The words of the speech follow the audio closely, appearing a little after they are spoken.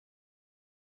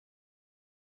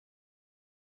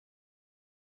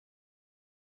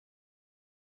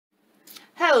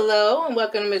Hello and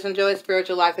welcome to Missn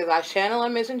Spiritual Life Advice Channel.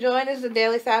 I'm Missn, and this is the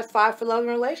Daily Fast 5 for love and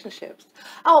relationships.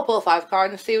 I will pull 5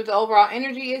 cards and see what the overall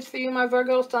energy is for you, my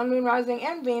Virgo, Sun, Moon, Rising,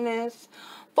 and Venus.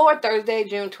 For Thursday,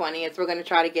 June 20th, we're going to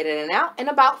try to get in and out in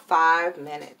about 5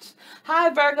 minutes. Hi,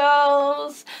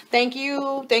 Virgos. Thank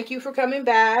you. Thank you for coming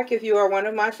back. If you are one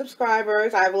of my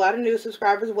subscribers, I have a lot of new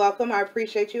subscribers. Welcome. I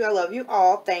appreciate you. I love you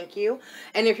all. Thank you.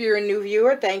 And if you're a new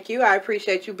viewer, thank you. I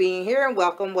appreciate you being here and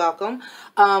welcome, welcome.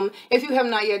 If you have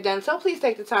not yet done so, please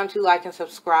take the time to like and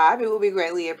subscribe. It will be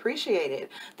greatly appreciated.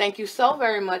 Thank you so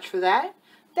very much for that.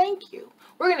 Thank you.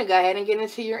 We're going to go ahead and get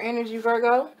into your energy,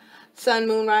 Virgo. Sun,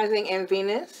 Moon, Rising, and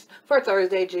Venus for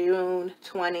Thursday, June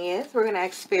 20th. We're going to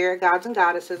ask Spirit, Gods and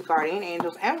Goddesses, Guardian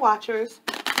Angels, and Watchers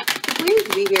to please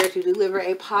be here to deliver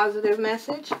a positive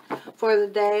message for the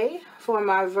day for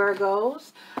my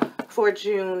Virgos for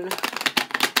June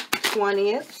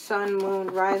 20th. Sun, Moon,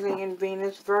 Rising, and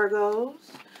Venus Virgos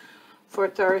for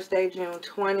Thursday, June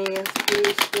 20th.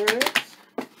 Please, Spirits.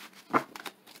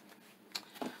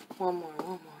 One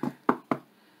more.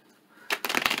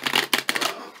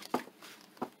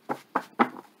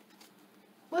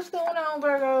 What's going on,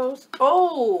 Virgos?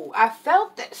 Oh, I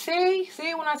felt that. See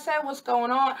when I said what's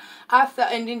going on? I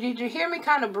felt, and then did you hear me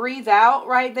kind of breathe out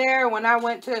right there when I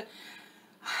went to,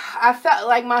 I felt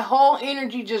like my whole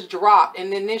energy just dropped,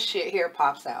 and then this shit here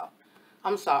pops out.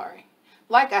 I'm sorry.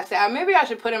 Like I said, maybe I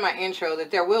should put in my intro that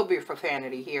there will be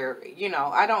profanity here. You know,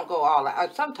 I don't go all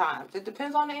out. Sometimes. It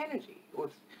depends on the energy.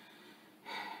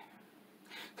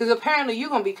 Because apparently you're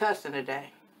going to be cussing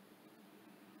today.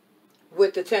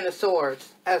 With the Ten of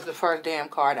Swords as the first damn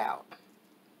card out.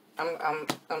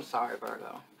 I'm sorry,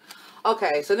 Virgo.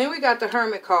 Okay, so then we got the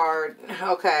Hermit card.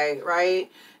 Okay,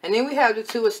 right? And then we have the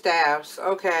Two of Staffs.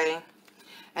 Okay.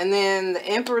 And then the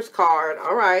Emperor's card.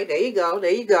 All right, there you go.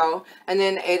 There you go. And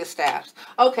then the Eight of Staffs.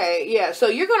 Okay, yeah. So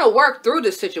you're going to work through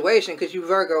this situation because you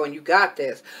Virgo and you got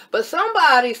this. But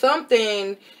somebody,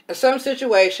 something, some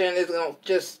situation is going to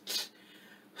just...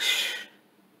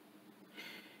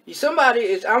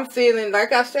 I'm feeling,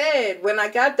 like I said, when I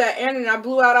got that in and I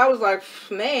blew out, I was like,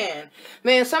 man,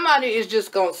 somebody is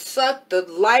just going to suck the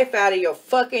life out of your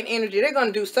fucking energy. They're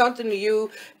going to do something to you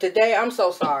today. I'm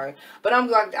so sorry. But I'm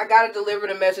like, I got to deliver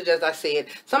the message as I see it.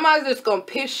 Somebody's just going to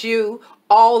piss you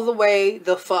all the way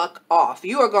the fuck off.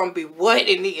 You are going to be wet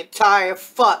in the entire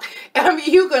fuck. I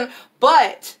mean, you're going to,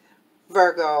 but,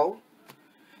 Virgo,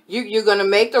 you're going to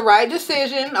make the right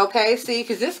decision, okay? See,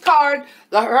 because this card,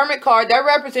 the Hermit card, that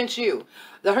represents you.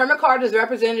 The Hermit card is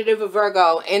representative of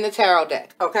Virgo in the tarot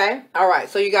deck, okay? All right,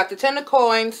 so you got the Ten of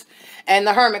Coins and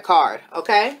the Hermit card,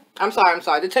 okay? I'm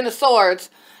sorry. The Ten of Swords.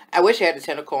 I wish you had the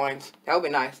Ten of Coins. That would be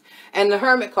nice. And the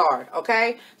Hermit card,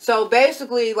 okay? So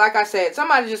basically, like I said,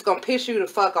 somebody's just going to piss you the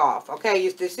fuck off, okay?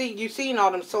 You've seen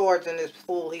all them swords in this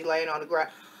fool. He laying on the ground.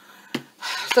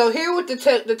 So here with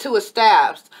the Two of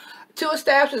Staffs. Two of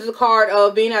Staffs is a card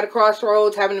of being at a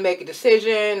crossroads, having to make a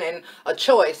decision and a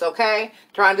choice, okay?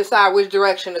 Trying to decide which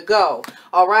direction to go,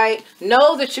 all right?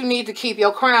 Know that you need to keep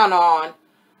your crown on,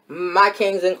 my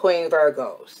kings and queen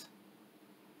Virgos.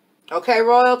 Okay,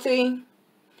 royalty?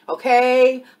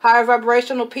 Okay, higher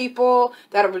vibrational people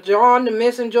that are drawn to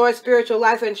Missn Spiritual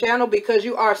Life and Channel because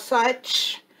you are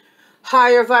such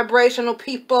higher vibrational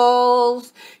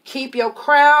peoples. Keep your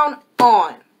crown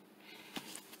on.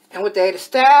 And with the Eight of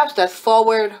Staffs, that's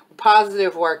forward,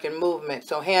 positive work and movement.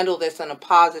 So handle this in a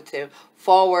positive,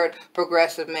 forward,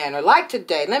 progressive manner. Like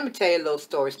today, let me tell you a little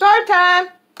story. Story time!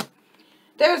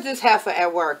 There's this heifer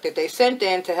at work that they sent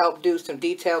in to help do some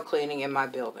detail cleaning in my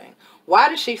building. Why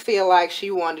does she feel like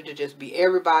she wanted to just be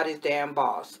everybody's damn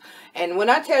boss? And when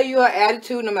I tell you her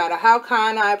attitude, no matter how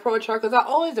kind I approach her, because I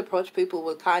always approach people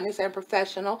with kindness and a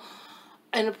professional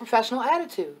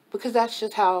attitude. Because that's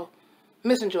just how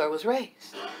Missn was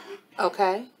raised.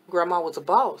 Okay? Grandma was a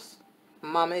boss.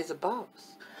 Mama is a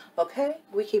boss. Okay?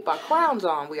 We keep our crowns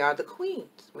on. We are the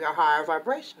queens. We are higher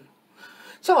vibrational.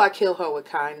 So I kill her with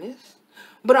kindness.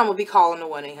 But I'm going to be calling the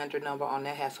 1-800 number on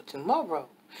that heifer tomorrow.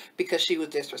 Because she was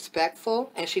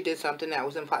disrespectful and she did something that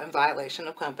was in violation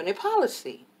of company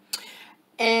policy.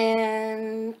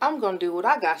 And I'm going to do what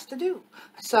I got to do.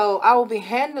 So I will be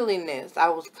handling this. I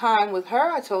was kind with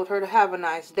her. I told her to have a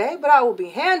nice day. But I will be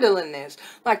handling this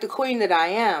like the queen that I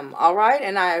am. All right?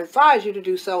 And I advise you to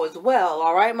do so as well.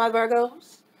 All right, my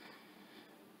Virgos?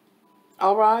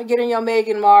 All right? Get in your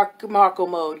Meghan Markle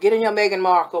mode. Get in your Meghan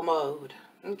Markle mode.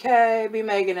 Okay? Be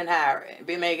Meghan and Harry.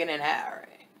 Be Meghan and Harry.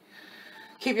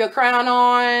 Keep your crown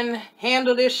on.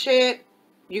 Handle this shit.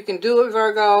 You can do it,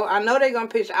 Virgo. I know they're going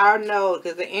to pitch our nose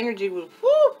because the energy was,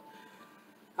 whoo.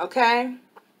 Okay?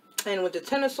 And with the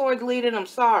Ten of Swords leading, I'm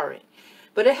sorry.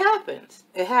 But it happens.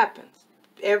 It happens.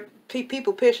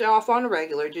 people piss you off on the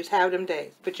regular. Just have them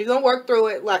days. But you're going to work through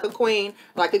it like a queen,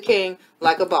 like a king,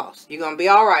 like a boss. You're going to be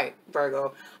all right,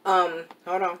 Virgo. Hold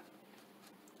on.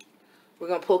 We're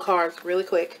going to pull cards really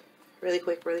quick. Really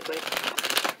quick.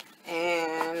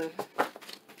 And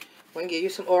we're going to give you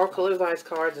some Oracle Advice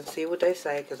cards and see what they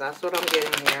say. Because that's what I'm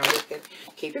getting here. We can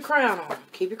keep your crown on.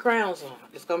 Keep your crowns on.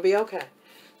 It's going to be okay.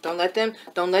 Don't let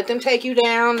them take you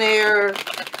down there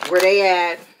where they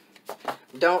at.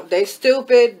 They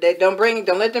stupid. Don't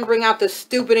let them bring out the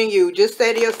stupid in you. Just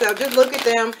say to yourself, just look at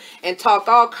them and talk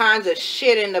all kinds of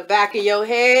shit in the back of your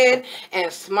head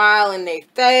and smile in their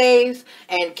face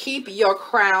and keep your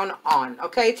crown on.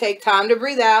 Okay? Take time to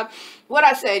breathe out. What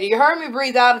I said, you heard me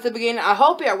breathe out at the beginning. I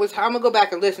hope I'm gonna go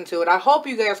back and listen to it. I hope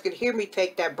you guys could hear me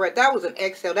take that breath. That was an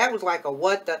exhale. That was like a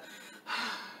what the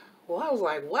well, I was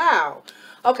like, wow.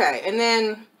 Okay, and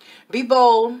then be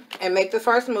bold and make the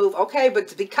first move. Okay, but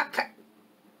to be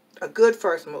a good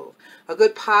first move, a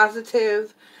good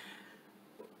positive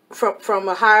from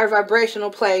a higher vibrational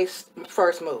place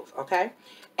first move. Okay,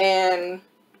 and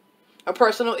a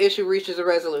personal issue reaches a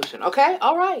resolution. Okay,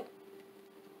 all right.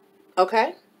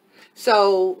 Okay,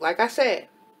 so like I said,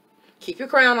 keep your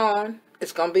crown on.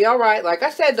 It's gonna be all right. Like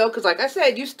I said though, because like I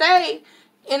said, you stay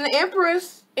in the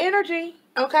Empress energy.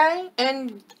 Okay,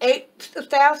 and 8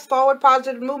 staffs, forward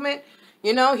positive movement.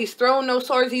 You know, he's throwing those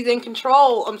swords. He's in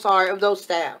control, I'm sorry, of those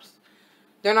staffs.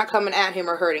 They're not coming at him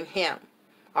or hurting him.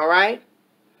 All right?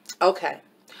 Okay.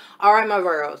 All right, my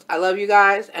Virgos. I love you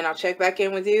guys, and I'll check back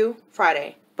in with you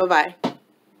Friday. Bye-bye.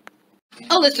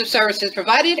 A list of services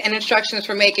provided and instructions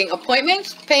for making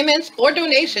appointments, payments, or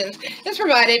donations is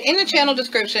provided in the channel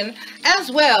description as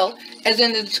well as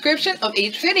in the description of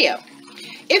each video.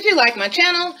 If you like my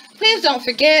channel, please don't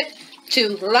forget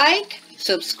to like,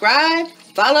 subscribe,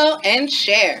 follow, and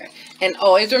share. And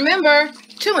always remember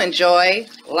to enjoy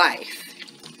life.